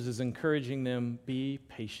 And James is encouraging them, be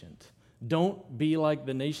patient. Don't be like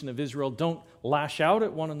the nation of Israel. Don't lash out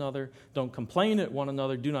at one another. Don't complain at one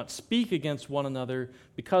another. Do not speak against one another,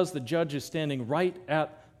 because the judge is standing right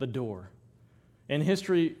at the door. And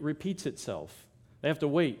history repeats itself. They have to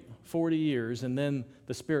wait 40 years, and then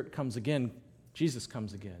the Spirit comes again. Jesus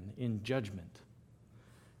comes again in judgment.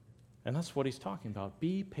 And that's what he's talking about.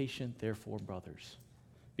 Be patient, therefore, brothers.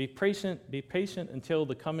 Be patient until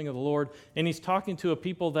the coming of the Lord. And he's talking to a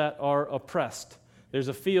people that are oppressed. There's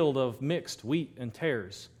a field of mixed wheat and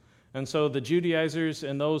tares. And so the Judaizers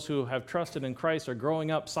and those who have trusted in Christ are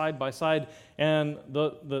growing up side by side. And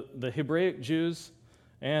the Hebraic Jews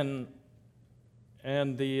and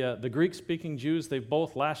the Greek-speaking Jews, they've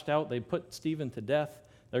both lashed out. They put Stephen to death.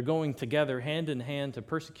 They're going together hand in hand to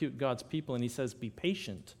persecute God's people. And he says, be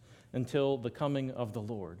patient until the coming of the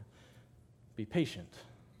Lord. Be patient.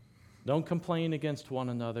 Don't complain against one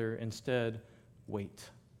another. Instead, wait.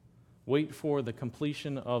 Wait for the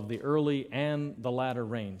completion of the early and the latter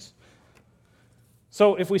rains.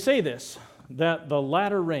 So if we say this, that the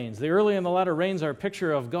latter rains, the early and the latter rains are a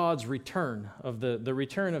picture of God's return, of the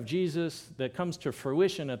return of Jesus that comes to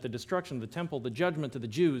fruition at the destruction of the temple, the judgment to the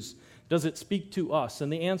Jews, does it speak to us?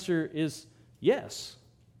 And the answer is yes.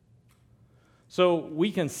 So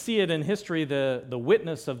we can see it in history. The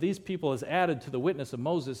witness of these people is added to the witness of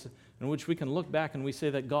Moses, in which we can look back and we say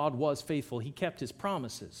that God was faithful. He kept his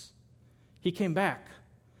promises. He came back.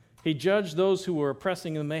 He judged those who were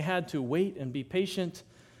oppressing them. They had to wait and be patient.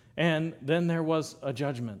 And then there was a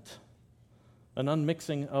judgment, an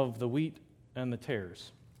unmixing of the wheat and the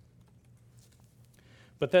tares.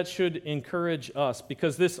 But that should encourage us,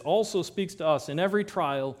 because this also speaks to us. In every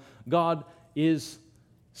trial, God is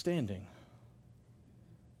standing.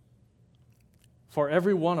 For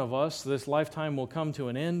every one of us, this lifetime will come to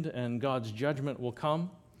an end, and God's judgment will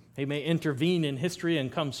come. He may intervene in history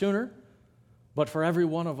and come sooner, but for every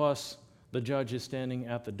one of us, the judge is standing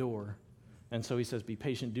at the door. And so he says, be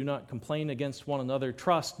patient. Do not complain against one another.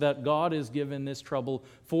 Trust that God is given this trouble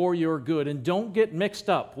for your good. And don't get mixed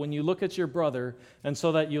up when you look at your brother, and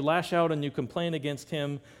so that you lash out and you complain against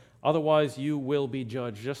him. Otherwise, you will be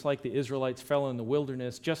judged, just like the Israelites fell in the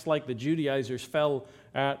wilderness, just like the Judaizers fell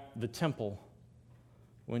at the temple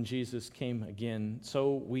when Jesus came again.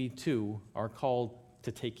 So we too are called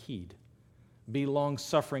to take heed. Be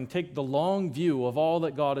long-suffering. Take the long view of all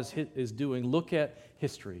that God is doing. Look at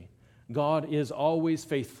history. God is always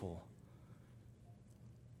faithful.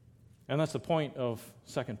 And that's the point of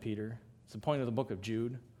 2 Peter. It's the point of the book of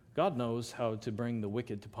Jude. God knows how to bring the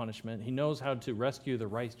wicked to punishment. He knows how to rescue the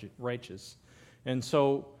righteous. And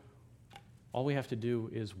so all we have to do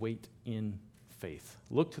is wait in faith.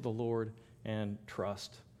 Look to the Lord and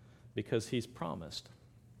trust, because he's promised.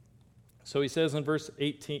 So he says in verse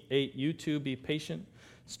 8, you too be patient.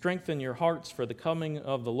 Strengthen your hearts, for the coming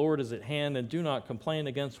of the Lord is at hand, and do not complain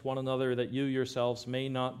against one another, that you yourselves may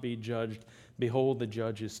not be judged. Behold, the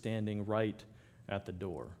judge is standing right at the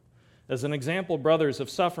door. As an example, brothers, of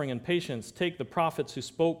suffering and patience, take the prophets who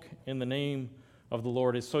spoke in the name of the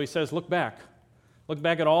Lord. So he says, look back. Look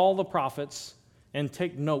back at all the prophets and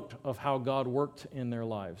take note of how God worked in their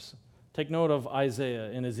lives. Take note of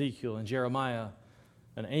Isaiah and Ezekiel and Jeremiah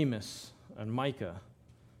and Amos and Micah.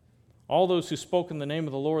 All those who spoke in the name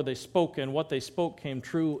of the Lord, they spoke, and what they spoke came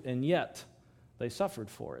true, and yet they suffered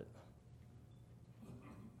for it.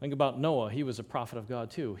 Think about Noah. He was a prophet of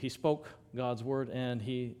God too. He spoke God's word, and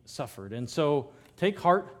he suffered. And so take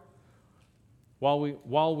heart. While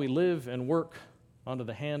we live and work under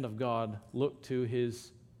the hand of God, look to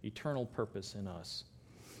his eternal purpose in us.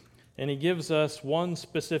 And he gives us one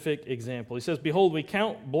specific example. He says, behold, we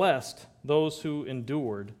count blessed those who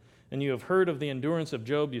endured. And you have heard of the endurance of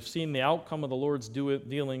Job. You've seen the outcome of the Lord's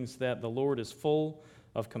dealings, that the Lord is full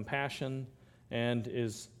of compassion and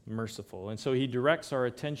is merciful. And so he directs our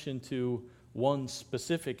attention to one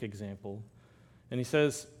specific example. And he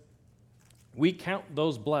says, we count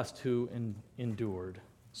those blessed who endured.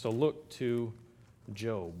 So look to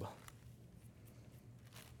Job.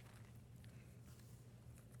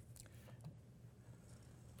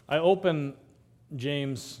 I opened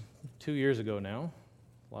James 2 years ago now.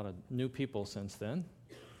 A lot of new people since then,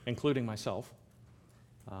 including myself.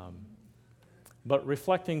 But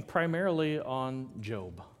reflecting primarily on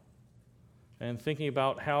Job and thinking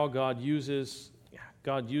about how God uses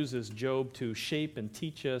Job to shape and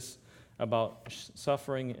teach us about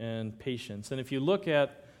suffering and patience. And if you look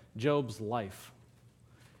at Job's life,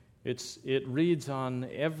 it reads on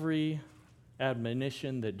every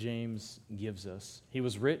admonition that James gives us. He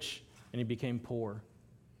was rich and he became poor.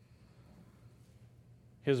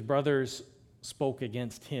 His brothers spoke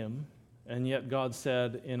against him, and yet God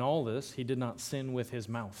said in all this he did not sin with his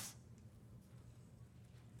mouth.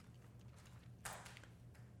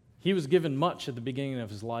 He was given much at the beginning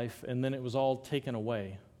of his life, and then it was all taken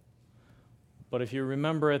away. But if you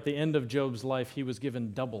remember, at the end of Job's life, he was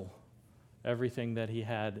given double everything that he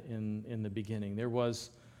had in the beginning. There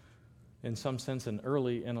was, in some sense, an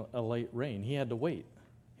early and a late rain. He had to wait.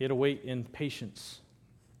 He had to wait in patience.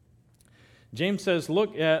 James says,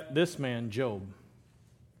 look at this man, Job.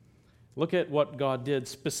 Look at what God did,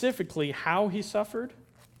 specifically how he suffered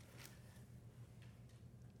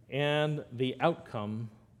and the outcome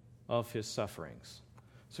of his sufferings.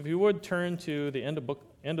 So if you would turn to the end of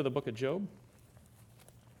the book of Job.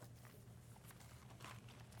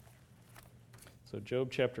 So Job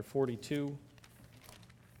chapter 42.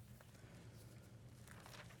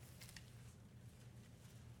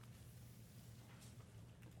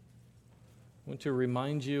 I want to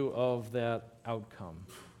remind you of that outcome.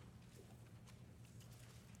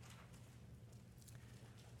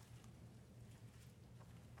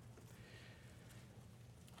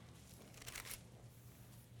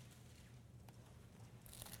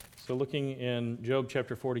 So looking in Job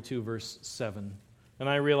chapter 42, verse 7, and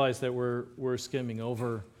I realize that we're skimming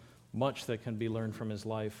over much that can be learned from his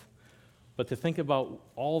life, but to think about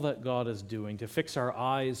all that God is doing, to fix our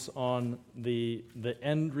eyes on the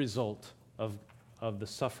end result of the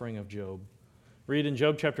suffering of Job. Read in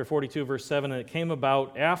Job chapter 42, verse 7, and it came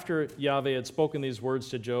about after Yahweh had spoken these words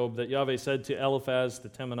to Job that Yahweh said to Eliphaz the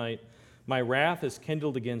Temanite, "My wrath is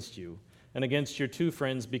kindled against you and against your two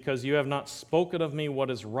friends, because you have not spoken of me what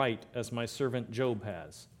is right, as my servant Job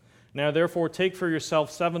has. Now therefore take for yourself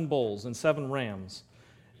 7 bulls and 7 rams,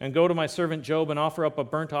 and go to my servant Job and offer up a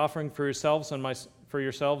burnt offering for yourselves, and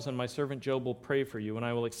my servant Job will pray for you, and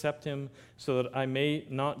I will accept him, so that I may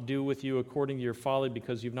not do with you according to your folly,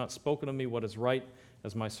 because you've not spoken of me what is right,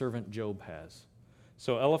 as my servant Job has."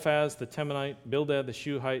 So Eliphaz the Temanite, Bildad the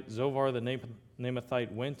Shuhite, Zophar the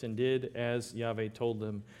Naamathite went and did as Yahweh told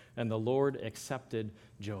them, and the Lord accepted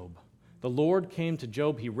Job. The Lord came to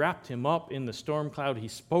Job, he wrapped him up in the storm cloud, he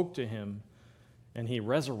spoke to him, and he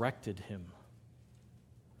resurrected him.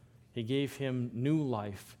 He gave him new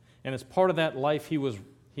life. And as part of that life, he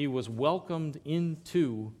was welcomed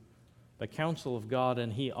into the counsel of God,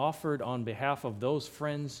 and he offered on behalf of those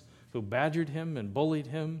friends who badgered him and bullied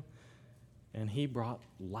him, and he brought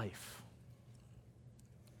life.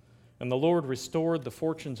 And the Lord restored the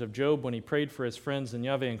fortunes of Job when he prayed for his friends, and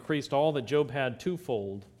Yahweh increased all that Job had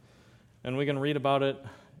twofold. And we can read about it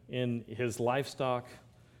in his livestock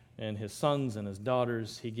and his sons and his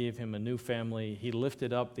daughters. He gave him a new family. He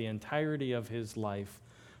lifted up the entirety of his life.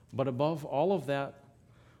 But above all of that,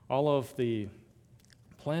 all of the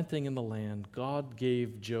planting in the land, God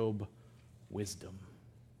gave Job wisdom.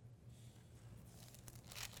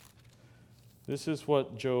 This is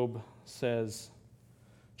what Job says.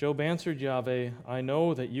 Job answered Yahweh, "I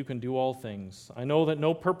know that you can do all things. I know that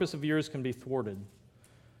no purpose of yours can be thwarted.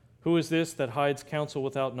 Who is this that hides counsel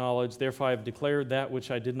without knowledge? Therefore I have declared that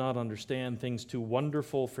which I did not understand, things too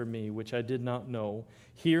wonderful for me, which I did not know.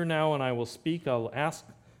 Hear now, and I will speak. I'll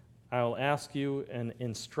ask you and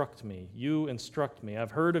instruct me. You instruct me.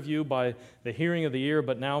 I've heard of you by the hearing of the ear,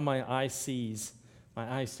 but now my eye sees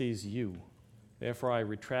you. Therefore I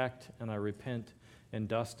retract and I repent in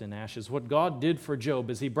dust and ashes." What God did for Job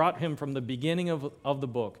is he brought him from the beginning of the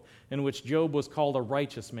book, in which Job was called a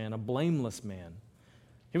righteous man, a blameless man.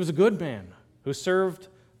 He was a good man who served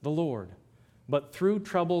the Lord. But through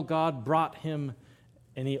trouble, God brought him,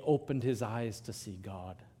 and he opened his eyes to see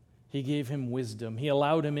God. He gave him wisdom. He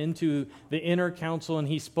allowed him into the inner council, and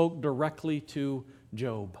he spoke directly to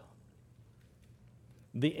Job.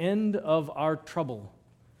 The end of our trouble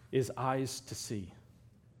is eyes to see.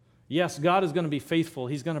 Yes, God is going to be faithful.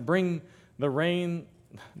 He's going to bring the rain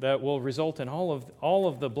that will result in all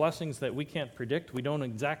of the blessings that we can't predict. We don't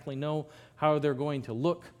exactly know how they're going to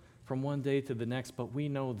look from one day to the next, but we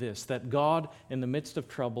know this, that God, in the midst of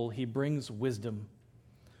trouble, he brings wisdom.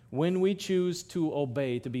 when we choose to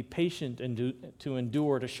obey, to be patient and to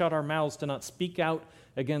endure, to shut our mouths, to not speak out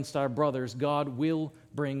against our brothers, God will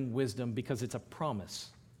bring wisdom because it's a promise.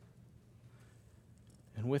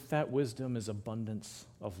 And with that wisdom is abundance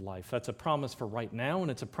of life. That's a promise for right now,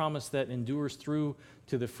 and it's a promise that endures through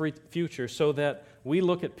to the future, so that we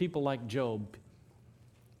look at people like Job,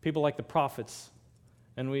 people like the prophets,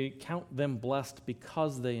 and we count them blessed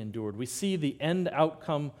because they endured. We see the end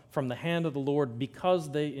outcome from the hand of the Lord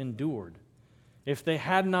because they endured. If they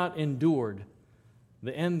had not endured,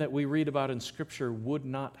 the end that we read about in Scripture would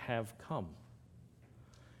not have come.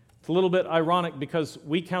 It's a little bit ironic because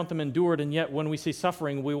we count them endured, and yet when we see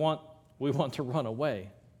suffering, we want to run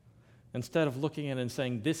away. Instead of looking at it and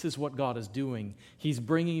saying, this is what God is doing. He's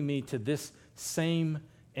bringing me to this same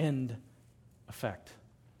end effect,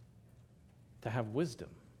 to have wisdom.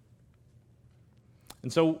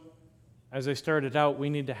 And so, as I started out,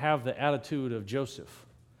 we need to have the attitude of Joseph,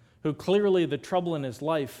 who clearly the trouble in his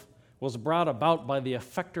life was brought about by the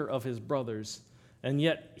affecter of his brothers, and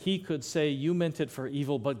yet he could say, you meant it for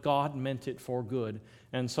evil, but God meant it for good.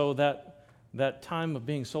 And so that time of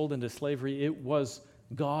being sold into slavery, it was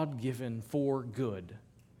God-given for good.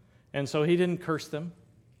 And so he didn't curse them.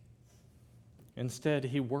 Instead,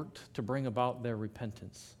 he worked to bring about their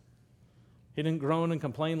repentance. He didn't groan and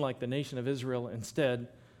complain like the nation of Israel. Instead,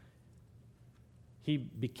 he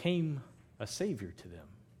became a savior to them.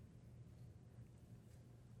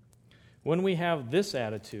 When we have this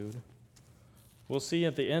attitude, we'll see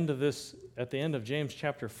at the end of James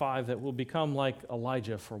chapter 5, that we'll become like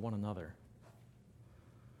Elijah for one another.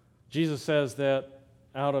 Jesus says that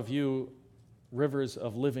out of you rivers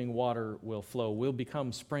of living water will flow. We'll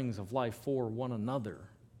become springs of life for one another.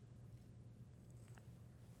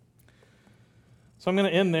 So I'm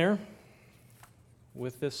going to end there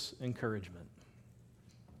with this encouragement.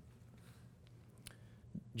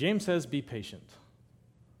 James says, be patient.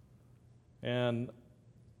 And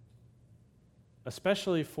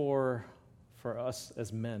especially for us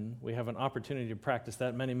as men, we have an opportunity to practice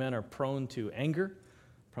that. Many men are prone to anger,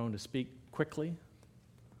 prone to speak quickly.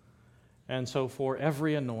 And so for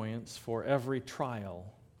every annoyance, for every trial,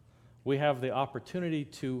 we have the opportunity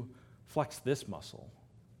to flex this muscle.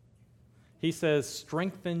 He says,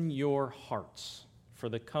 strengthen your hearts, for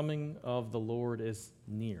the coming of the Lord is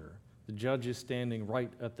near. The judge is standing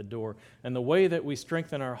right at the door. And the way that we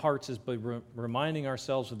strengthen our hearts is by reminding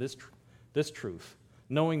ourselves of this truth,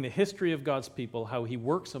 knowing the history of God's people, how he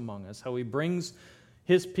works among us, how he brings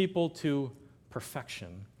his people to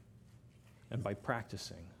perfection, and by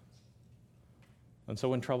practicing. And so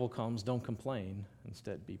when trouble comes, don't complain.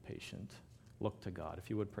 Instead, be patient. Look to God. If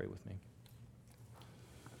you would pray with me.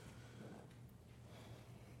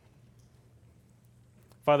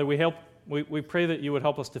 Father, we pray that you would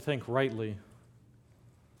help us to think rightly.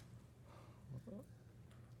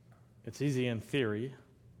 It's easy in theory,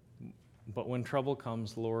 but when trouble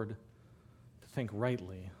comes, Lord, to think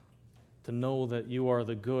rightly, to know that you are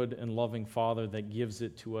the good and loving Father that gives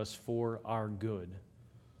it to us for our good.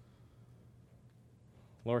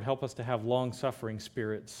 Lord, help us to have long-suffering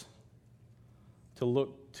spirits, to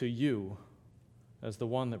look to you as the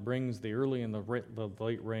one that brings the early and the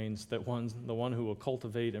late rains, the one who will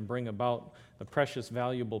cultivate and bring about the precious,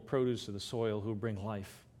 valuable produce of the soil, who will bring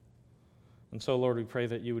life. And so, Lord, we pray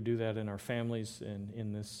that you would do that in our families and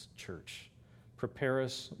in this church. Prepare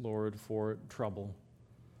us, Lord, for trouble,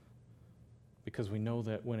 because we know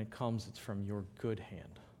that when it comes, it's from your good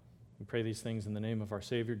hand. We pray these things in the name of our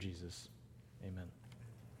Savior, Jesus. Amen.